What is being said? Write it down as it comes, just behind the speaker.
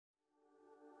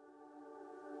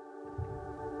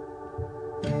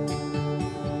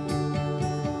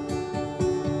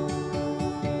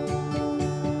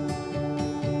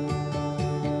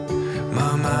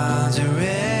mind's a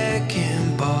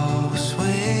wrecking ball,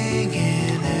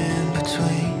 swinging in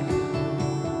between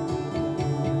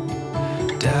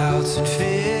doubts and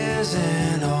fears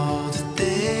and all the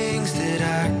things that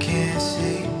I can't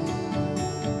see.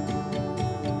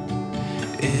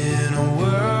 In a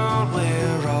world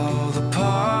where all the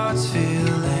parts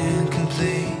feel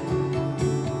incomplete,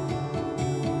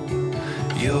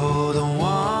 you're the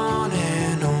one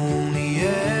and only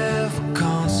ever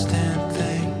constant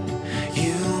thing.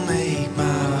 You make my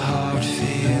heart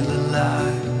feel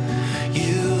alive.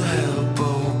 You help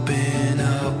open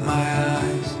up my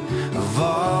eyes of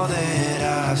all that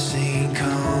I've seen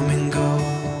come and go.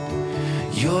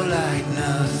 You're like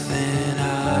nothing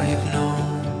I have known.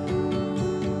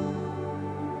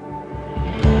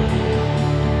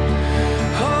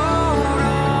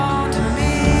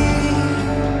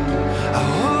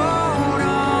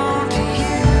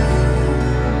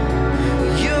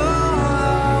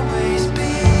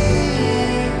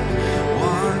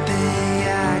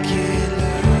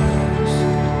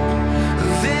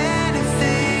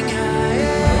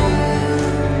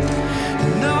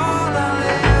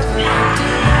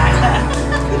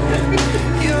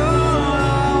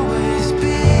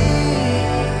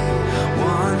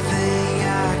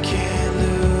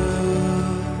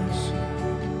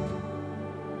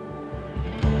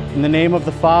 In the name of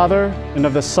the Father, and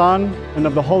of the Son, and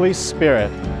of the Holy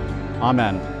Spirit.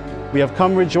 Amen. We have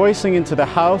come rejoicing into the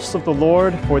house of the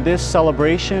Lord for this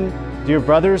celebration, dear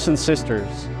brothers and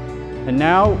sisters. And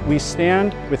now we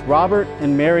stand with Robert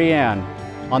and Mary Ann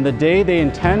on the day they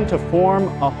intend to form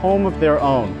a home of their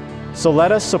own. So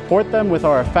let us support them with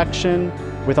our affection,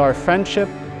 with our friendship,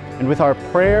 and with our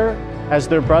prayer as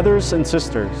their brothers and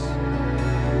sisters.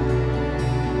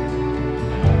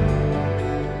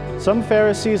 Some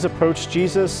Pharisees approached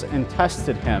Jesus and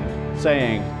tested him,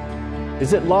 saying,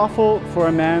 "Is it lawful for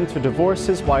a man to divorce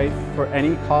his wife for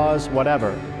any cause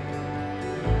whatever?"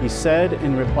 He said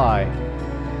in reply,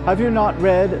 "Have you not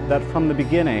read that from the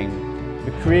beginning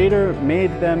the Creator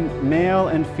made them male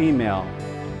and female,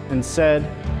 and said,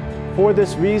 'For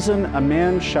this reason a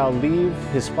man shall leave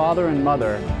his father and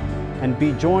mother, and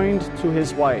be joined to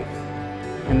his wife,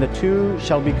 and the two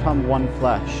shall become one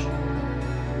flesh.'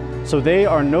 So they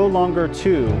are no longer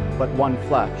two, but one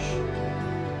flesh.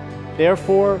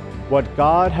 Therefore, what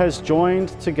God has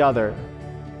joined together,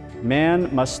 man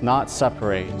must not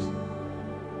separate."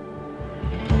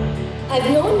 I've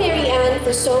known Mary Ann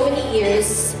for so many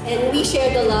years, and we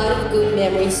shared a lot of good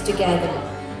memories together.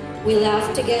 We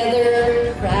laughed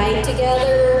together, cried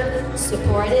together,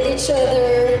 supported each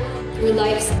other through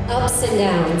life's ups and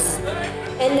downs.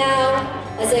 And now,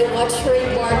 as I watch her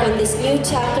embark on this new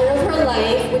chapter of her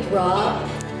life with Rob,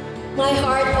 my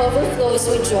heart overflows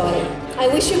with joy. I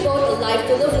wish you both a life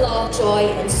full of love, joy,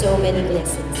 and so many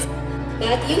blessings.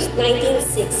 Matthew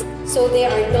 19:6. So they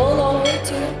are no longer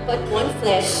two, but one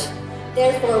flesh.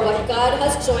 Therefore, what God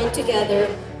has joined together,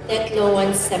 let no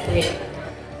one separate.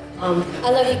 I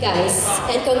love you guys,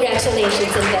 and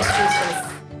congratulations and best wishes.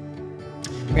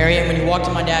 Mary Ann, when you walked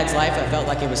in my dad's life, I felt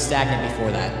like it was stagnant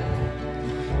before that.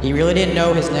 He really didn't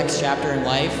know his next chapter in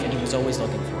life, and he was always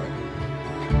looking for it.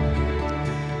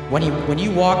 When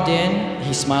you walked in,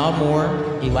 he smiled more,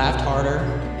 he laughed harder,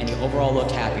 and he overall looked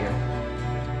happier.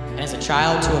 And as a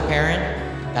child to a parent,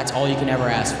 that's all you can ever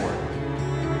ask for.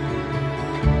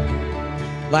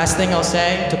 Last thing I'll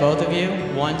say to both of you,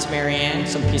 one to Mary Ann,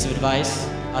 some piece of advice.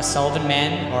 Us Sullivan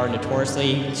men are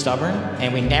notoriously stubborn,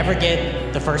 and we never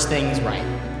get the first things right.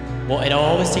 Well, it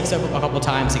always takes a couple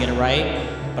times to get it right,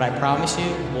 but I promise you,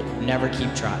 we'll never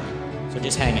keep trying. So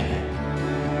just hang in there.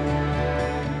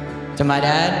 To my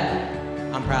dad,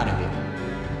 I'm proud of you.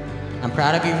 I'm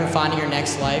proud of you for finding your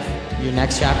next life, your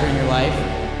next chapter in your life,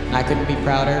 and I couldn't be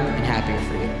prouder and happier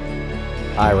for you.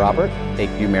 I, Robert,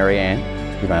 take you, Mary Ann,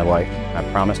 to be my wife. I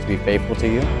promise to be faithful to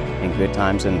you in good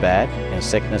times and bad, in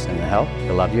sickness and in health,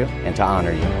 to love you and to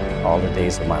honor you all the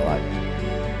days of my life.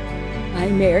 I,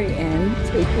 Mary Ann,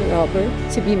 take Robert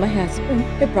to be my husband.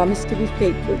 I promise to be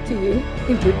faithful to you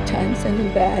in good times and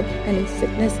in bad, and in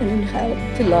sickness and in health,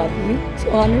 to love you,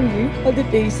 to honor you all the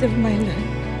days of my life.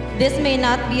 This may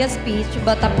not be a speech,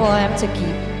 but a poem to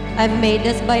keep. I've made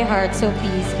this by heart, so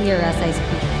please hear as I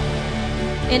speak.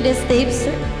 In this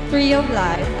tapestry of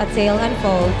life, a tale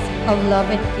unfolds of love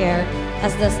and care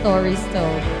as the story's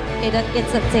told.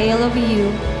 It's a tale of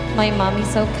you, my mommy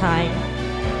so kind,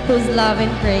 whose love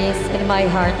and grace in my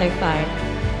heart I find.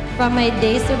 From my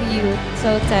days of youth,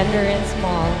 so tender and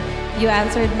small, you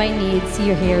answered my needs,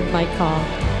 you heard my call.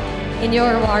 In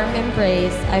your warm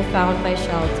embrace, I found my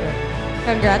shelter.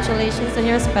 Congratulations on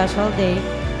your special day.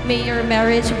 May your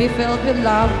marriage be filled with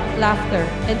love, laughter,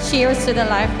 and cheers to the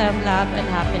lifetime love and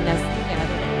happiness together.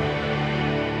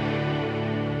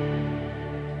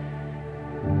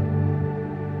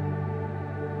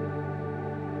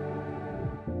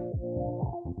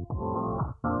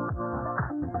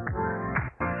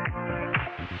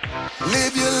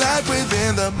 Live your life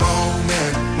within the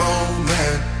moment,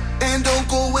 moment. And don't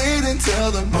go wait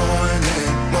until the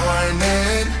morning,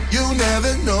 morning. You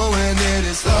never know when it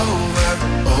is over,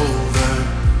 over.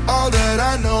 All that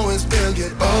I know is we'll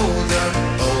get older,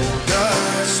 older.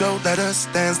 So let us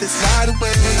dance this night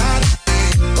away.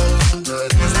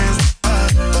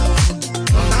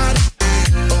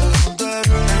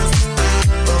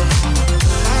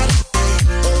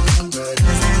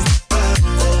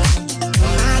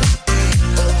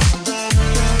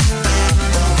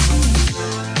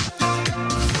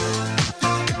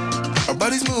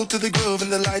 To the groove and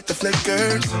the light that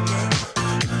flickers.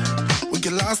 We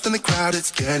get lost in the crowd, it's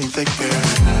getting thicker.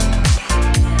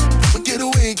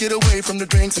 We get away from the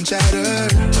drinks and chatter.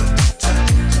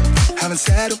 Haven't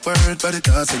said a word, but it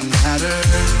doesn't matter.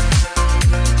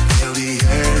 Feel the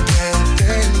air get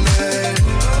thinner.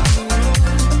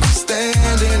 I'm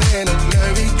standing in a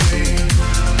blurry dream.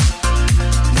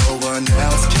 No one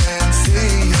else can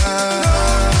see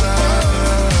us.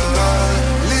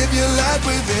 Live your life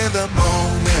within the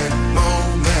moment,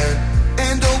 moment.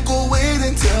 And don't go wait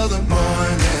until the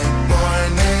morning,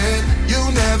 morning. You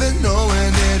never know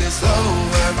when it is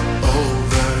over,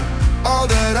 over. All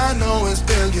that I know is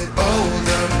we'll get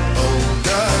older,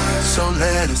 older. So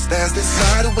let us dance this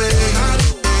night away.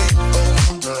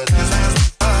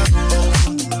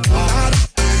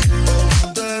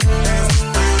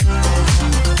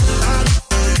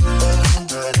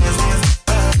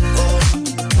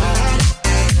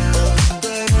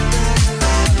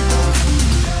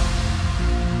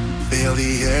 Feel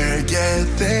the air get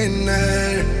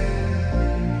thinner.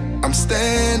 I'm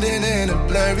standing in a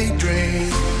blurry dream.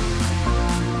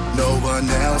 No one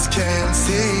else can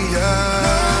see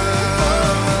us.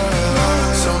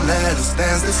 So let us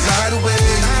dance this night away.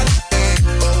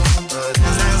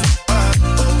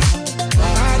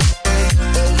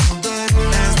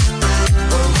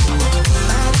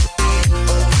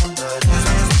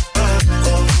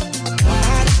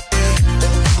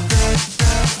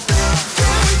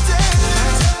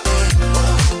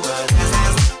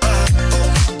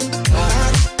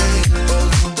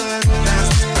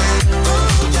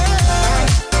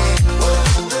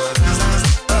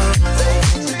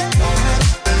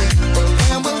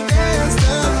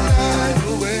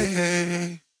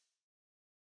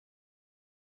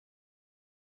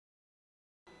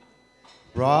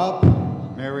 Rob,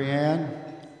 Marianne,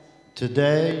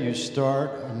 today you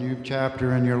start a new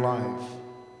chapter in your life.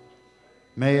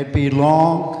 May it be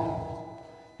long,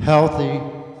 healthy,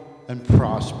 and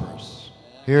prosperous.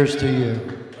 Here's to you.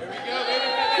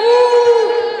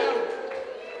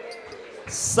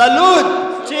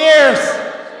 Salud! Cheers!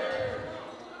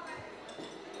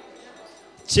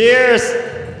 Cheers!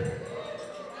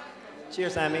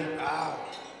 Cheers, Amy. Wow.